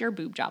like? What's your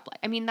boob job like?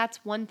 I mean,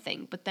 that's one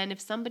thing. But then if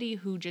somebody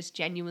who just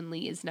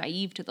genuinely is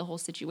naive to the whole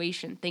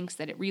situation thinks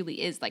that it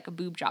really is like a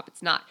boob job,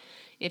 it's not.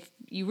 If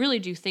you really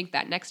do think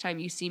that, next time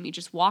you see me,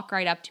 just walk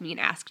right up to me and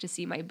ask to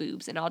see my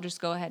boobs, and I'll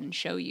just go ahead and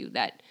show you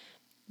that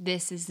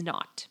this is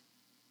not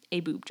a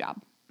boob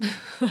job.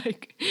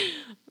 Like,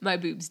 my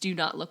boobs do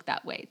not look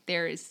that way.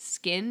 There is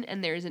skin,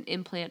 and there is an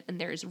implant,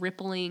 and there is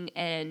rippling,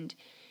 and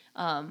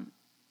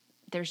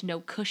there's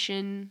no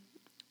cushion.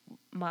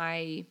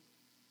 My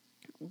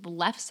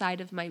left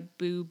side of my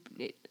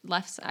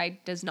left side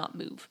does not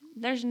move.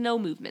 There's no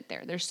movement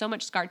there. There's so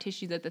much scar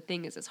tissue that the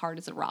thing is as hard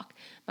as a rock.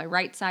 My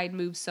right side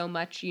moves so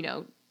much,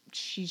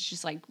 she's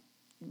just like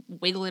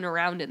wiggling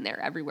around in there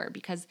everywhere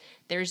because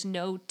there's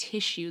no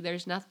tissue.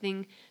 There's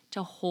nothing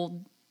to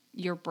hold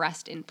your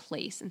breast in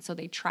place. And so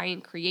they try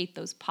and create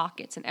those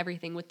pockets and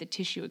everything with the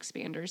tissue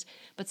expanders,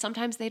 but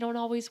sometimes they don't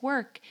always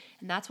work.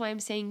 And that's why I'm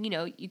saying,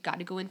 you got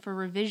to go in for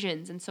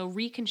revisions. And so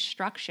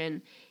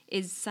reconstruction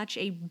is such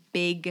a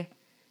big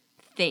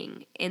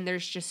thing. And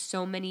there's just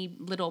so many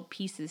little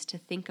pieces to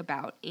think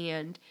about.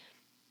 And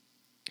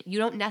you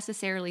don't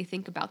necessarily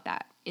think about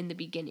that in the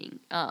beginning.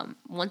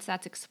 Once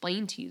that's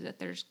explained to you that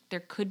there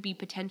could be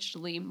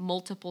potentially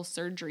multiple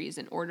surgeries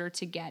in order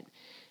to get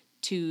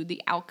to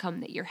the outcome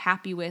that you're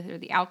happy with, or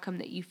the outcome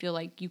that you feel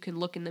like you can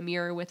look in the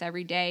mirror with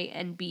every day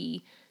and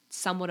be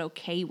somewhat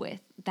okay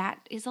with,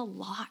 that is a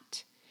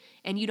lot.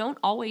 And you don't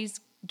always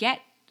get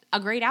a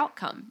great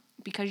outcome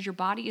because your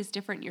body is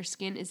different, your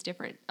skin is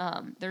different.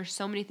 There's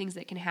so many things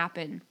that can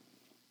happen,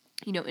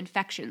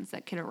 infections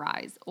that can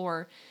arise,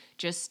 or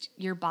just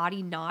your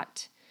body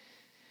not,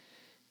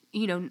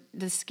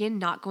 the skin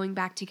not going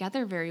back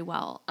together very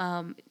well.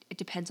 It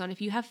depends on if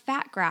you have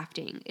fat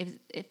grafting, if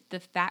the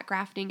fat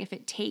grafting, if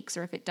it takes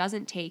or if it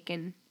doesn't take,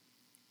 and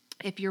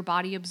if your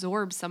body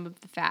absorbs some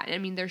of the fat. I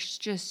mean, there's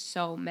just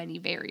so many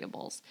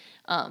variables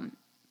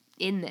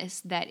in this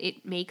that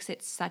it makes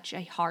it such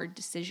a hard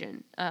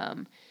decision.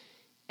 And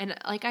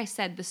like I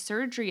said, the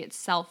surgery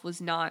itself was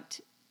not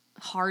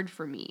hard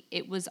for me.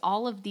 It was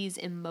all of these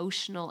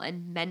emotional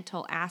and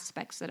mental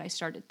aspects that I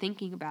started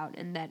thinking about,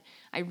 and that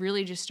I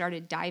really just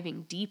started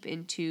diving deep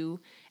into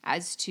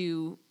as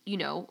to,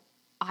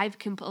 I've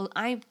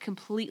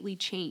completely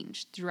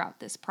changed throughout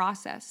this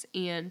process.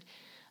 And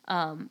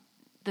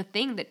the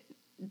thing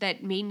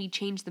that made me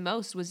change the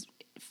most was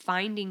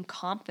finding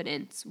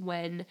confidence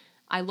when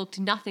I looked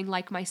nothing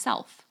like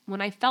myself,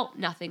 when I felt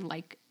nothing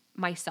like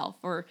myself,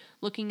 or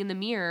looking in the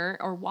mirror,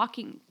 or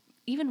walking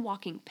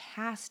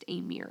past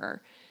a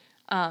mirror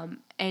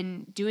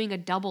and doing a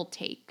double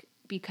take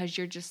because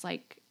you're just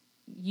like,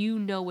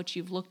 what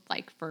you've looked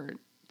like for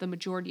the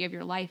majority of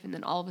your life, and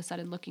then all of a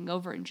sudden looking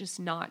over and just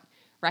not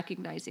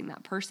recognizing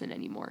that person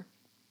anymore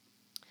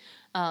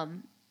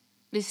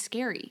is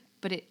scary,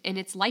 but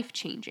it's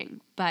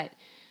life-changing. But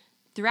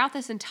throughout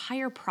this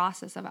entire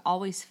process, I've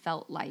always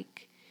felt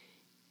like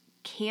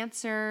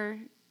cancer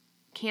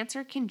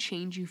can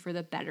change you for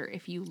the better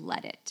if you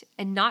let it.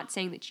 And not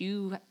saying that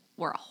you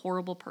were a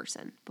horrible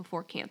person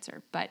before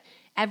cancer, but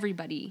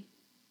everybody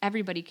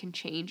can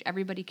change,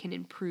 everybody can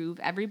improve,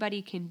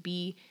 everybody can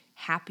be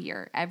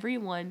happier,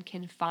 everyone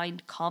can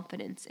find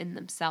confidence in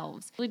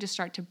themselves. Really just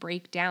start to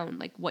break down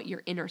like what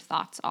your inner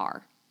thoughts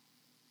are.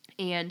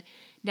 And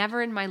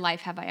never in my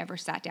life have I ever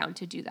sat down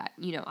to do that.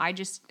 I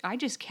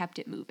just kept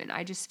it moving.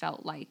 I just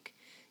felt like,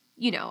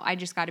 I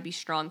just got to be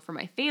strong for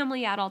my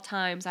family at all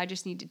times. I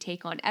just need to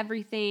take on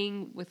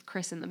everything with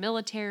Chris in the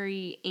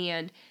military.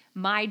 And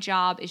my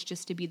job is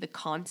just to be the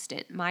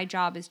constant. My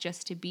job is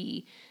just to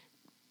be,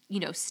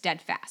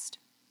 steadfast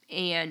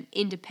and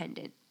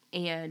independent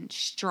and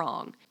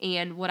strong.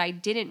 And what I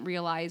didn't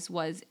realize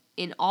was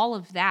in all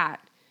of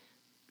that,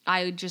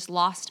 I just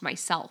lost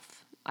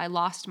myself. I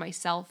lost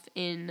myself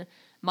in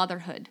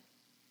motherhood.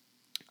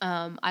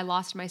 I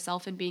lost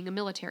myself in being a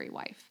military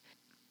wife.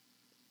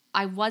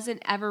 I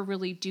wasn't ever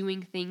really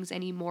doing things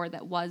anymore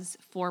that was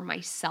for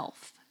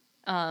myself.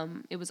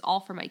 It was all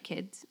for my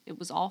kids. It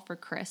was all for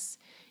Chris.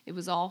 It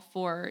was all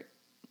for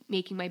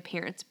making my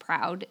parents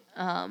proud.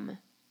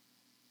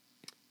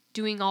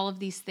 Doing all of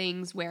these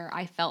things where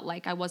I felt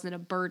like I wasn't a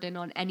burden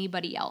on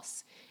anybody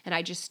else. And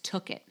I just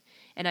took it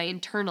and I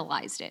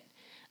internalized it.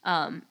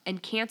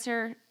 And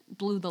cancer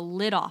blew the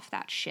lid off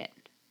that shit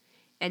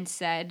and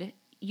said,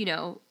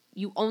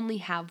 you only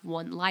have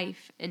one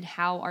life, and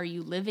how are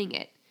you living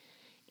it?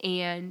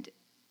 And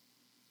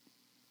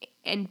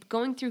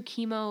going through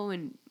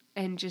chemo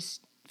and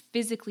just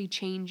physically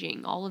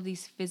changing, all of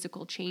these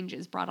physical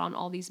changes brought on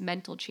all these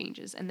mental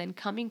changes. And then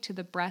coming to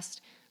the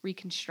breast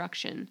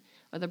reconstruction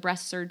or the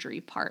breast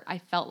surgery part, I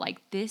felt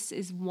like this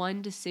is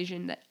one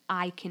decision that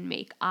I can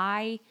make.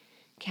 I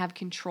have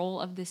control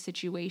of this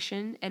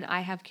situation, and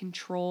I have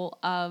control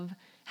of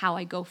how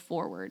I go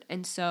forward.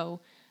 And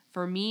so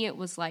for me, it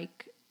was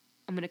like,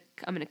 I'm going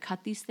to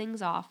cut these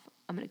things off.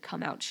 I'm going to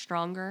come out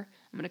stronger.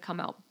 I'm going to come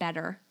out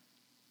better.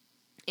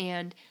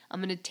 And I'm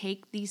going to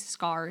take these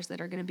scars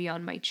that are going to be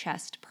on my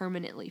chest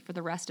permanently for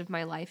the rest of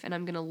my life, and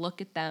I'm going to look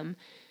at them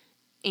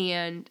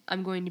and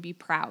I'm going to be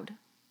proud.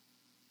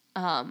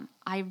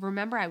 I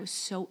remember I was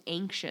so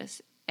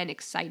anxious and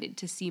excited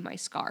to see my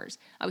scars.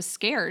 I was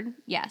scared,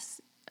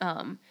 yes.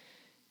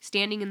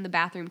 Standing in the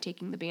bathroom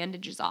taking the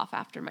bandages off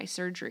after my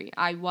surgery,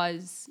 I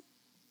was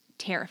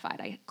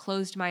terrified. I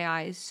closed my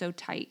eyes so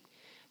tight.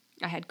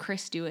 I had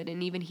Chris do it,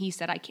 and even he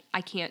said,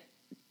 I can't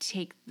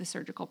take the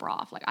surgical bra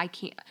off. Like, I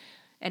can't.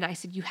 And I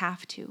said, you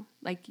have to.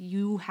 Like,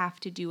 you have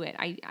to do it.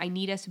 I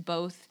need us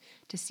both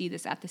to see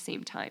this at the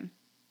same time.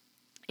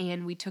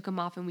 And we took them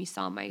off, and we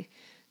saw my,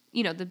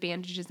 the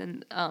bandages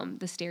and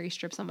the steri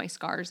strips on my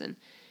scars. And,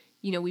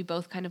 we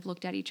both kind of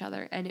looked at each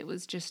other, and it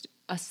was just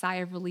a sigh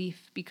of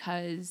relief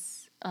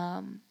because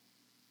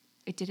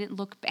it didn't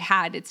look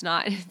bad. It's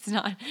not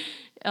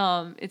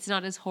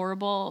as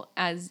horrible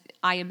as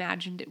I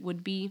imagined it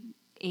would be.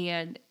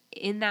 And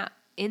in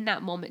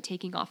that moment,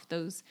 taking off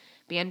those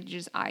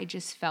bandages, I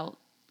just felt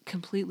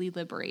completely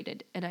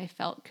liberated, and I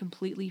felt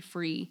completely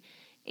free,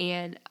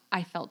 and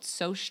I felt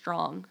so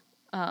strong,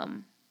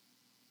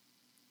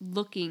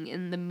 looking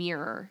in the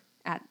mirror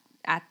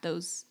at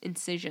those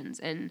incisions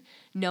and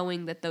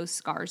knowing that those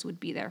scars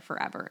would be there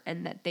forever,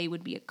 and that they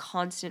would be a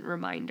constant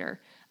reminder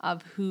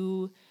of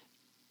who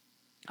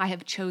I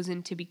have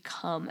chosen to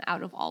become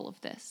out of all of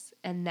this,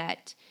 and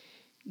that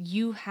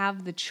you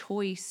have the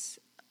choice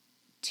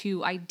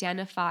to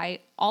identify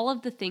all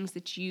of the things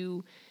that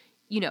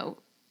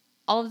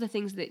all of the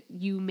things that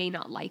you may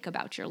not like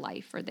about your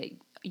life, or that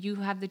you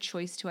have the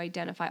choice to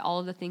identify all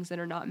of the things that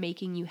are not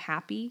making you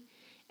happy,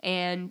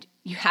 and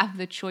you have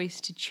the choice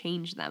to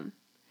change them.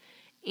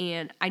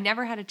 And I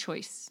never had a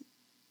choice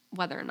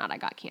whether or not I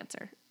got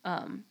cancer.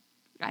 I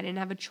didn't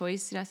have a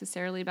choice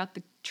necessarily about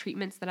the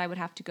treatments that I would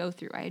have to go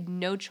through. I had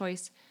no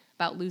choice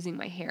about losing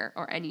my hair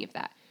or any of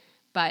that.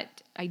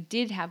 But I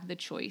did have the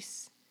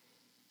choice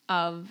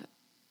of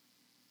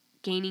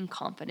gaining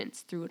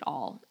confidence through it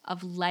all,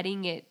 of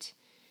letting it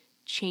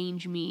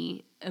change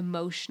me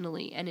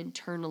emotionally and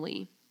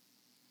internally,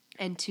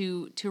 and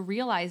to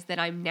realize that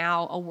I'm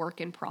now a work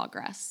in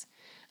progress,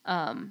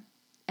 and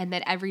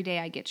that every day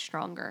I get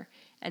stronger,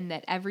 and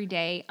that every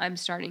day I'm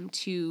starting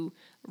to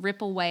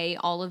rip away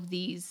all of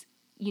these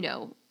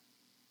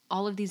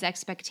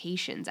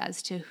expectations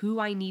as to who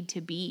I need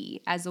to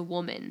be as a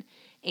woman,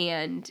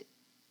 and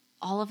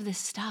all of this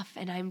stuff.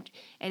 And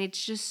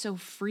it's just so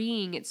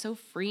freeing. It's so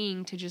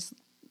freeing to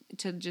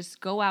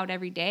just go out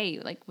every day,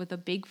 like, with a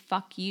big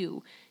fuck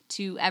you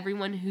to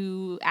everyone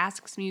who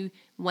asks me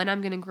when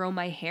I'm going to grow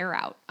my hair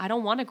out. I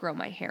don't want to grow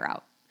my hair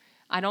out.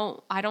 I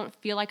don't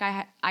feel like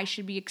I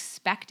should be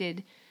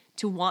expected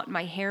to want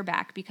my hair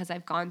back because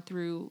I've gone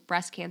through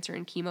breast cancer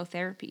and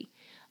chemotherapy.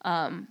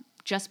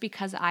 Just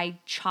because I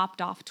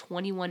chopped off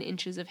 21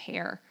 inches of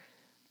hair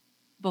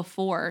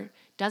before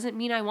doesn't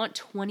mean I want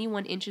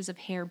 21 inches of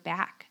hair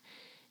back.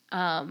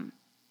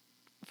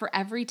 For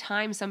every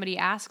time somebody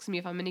asks me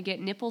if I'm going to get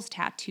nipples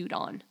tattooed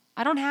on,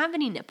 I don't have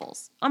any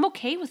nipples. I'm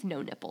okay with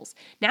no nipples.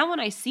 Now when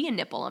I see a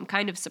nipple, I'm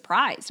kind of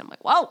surprised. I'm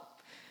like, whoa,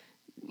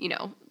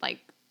 I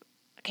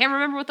can't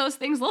remember what those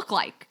things look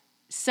like.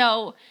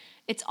 So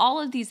it's all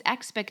of these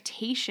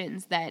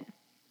expectations that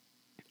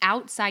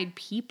outside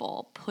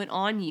people put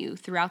on you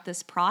throughout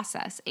this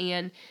process,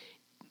 and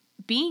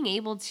being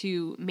able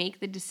to make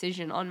the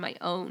decision on my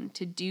own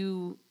to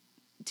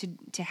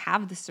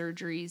have the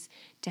surgeries,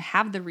 to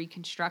have the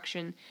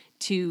reconstruction,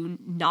 to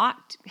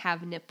not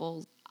have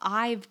nipples.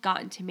 I've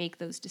gotten to make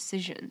those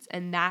decisions,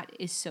 and that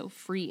is so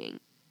freeing,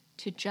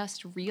 to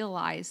just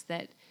realize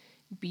that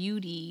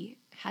beauty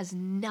has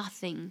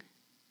nothing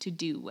to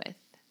do with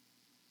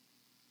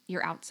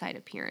your outside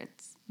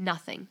appearance.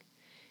 Nothing.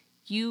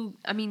 You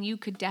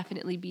could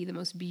definitely be the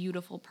most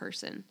beautiful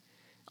person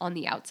on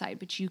the outside,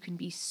 but you can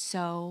be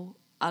so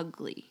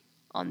ugly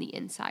on the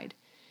inside.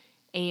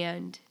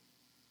 And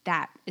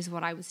that is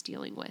what I was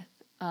dealing with.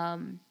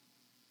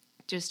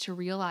 Just to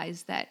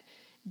realize that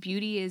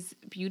beauty is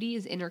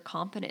inner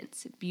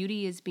confidence.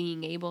 Beauty is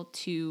being able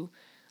to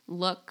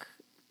look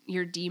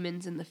your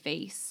demons in the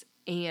face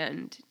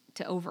and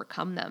to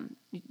overcome them.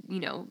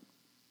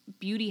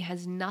 Beauty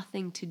has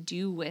nothing to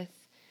do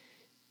with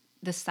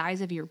the size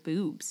of your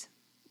boobs.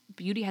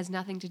 Beauty has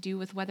nothing to do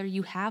with whether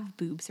you have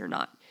boobs or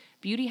not.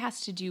 Beauty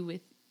has to do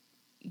with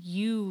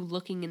you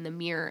looking in the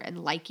mirror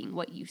and liking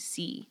what you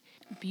see.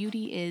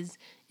 Beauty is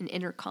an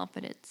inner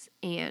confidence,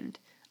 and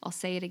I'll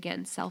say it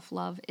again,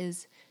 self-love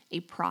is a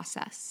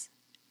process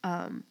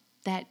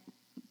that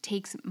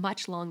takes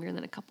much longer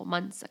than a couple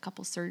months, a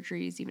couple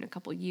surgeries, even a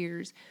couple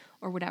years,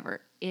 or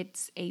whatever.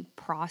 It's a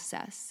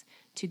process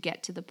to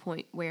get to the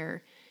point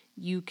where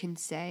you can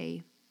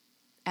say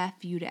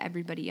F you to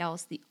everybody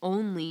else. The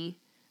only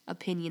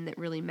opinion that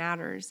really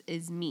matters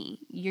is me.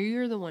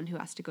 You're the one who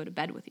has to go to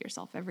bed with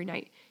yourself every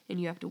night, and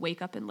you have to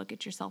wake up and look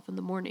at yourself in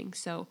the morning.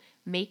 So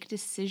make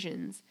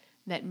decisions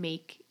that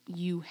make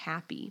you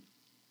happy.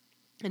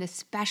 And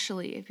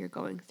especially if you're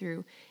going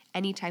through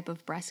any type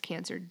of breast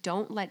cancer,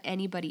 don't let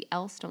anybody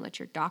else, don't let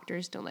your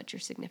doctors, don't let your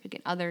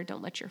significant other,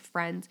 don't let your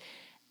friends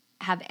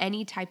have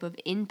any type of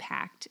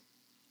impact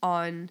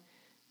on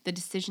the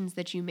decisions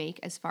that you make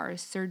as far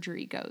as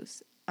surgery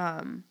goes.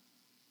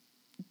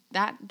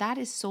 That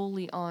is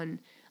solely on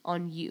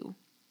you.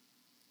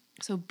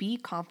 So be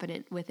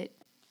confident with it.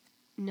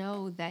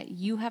 Know that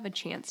you have a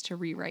chance to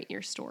rewrite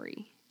your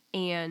story,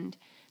 and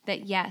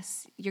that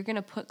yes, you're going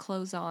to put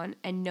clothes on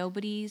and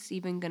nobody's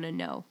even going to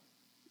know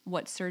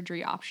what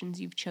surgery options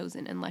you've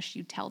chosen unless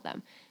you tell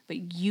them.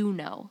 But you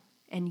know,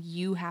 and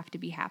you have to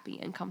be happy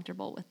and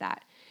comfortable with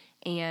that.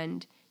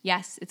 And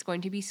yes, it's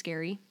going to be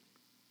scary.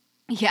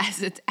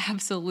 Yes, it's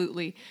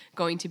absolutely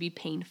going to be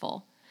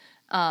painful.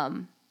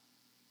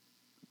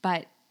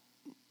 But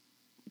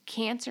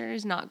cancer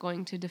is not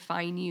going to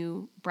define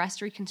you. Breast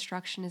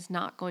reconstruction is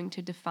not going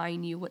to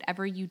define you.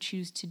 Whatever you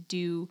choose to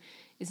do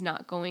is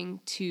not going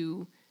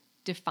to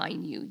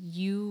define you.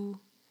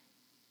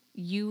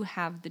 You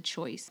have the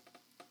choice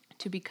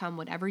to become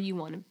whatever you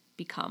want to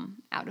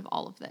become out of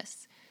all of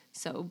this.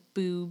 So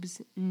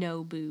boobs,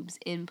 no boobs,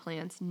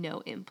 implants,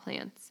 no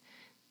implants,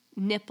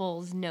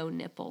 nipples, no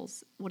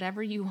nipples,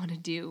 whatever you want to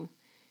do,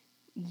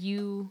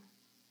 you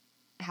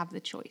have the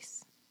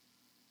choice.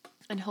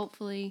 And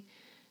hopefully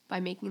by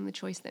making the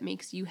choice that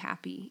makes you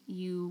happy,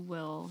 you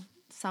will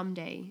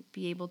someday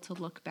be able to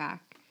look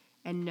back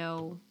and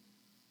know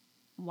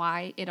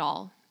why it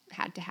all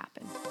had to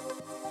happen.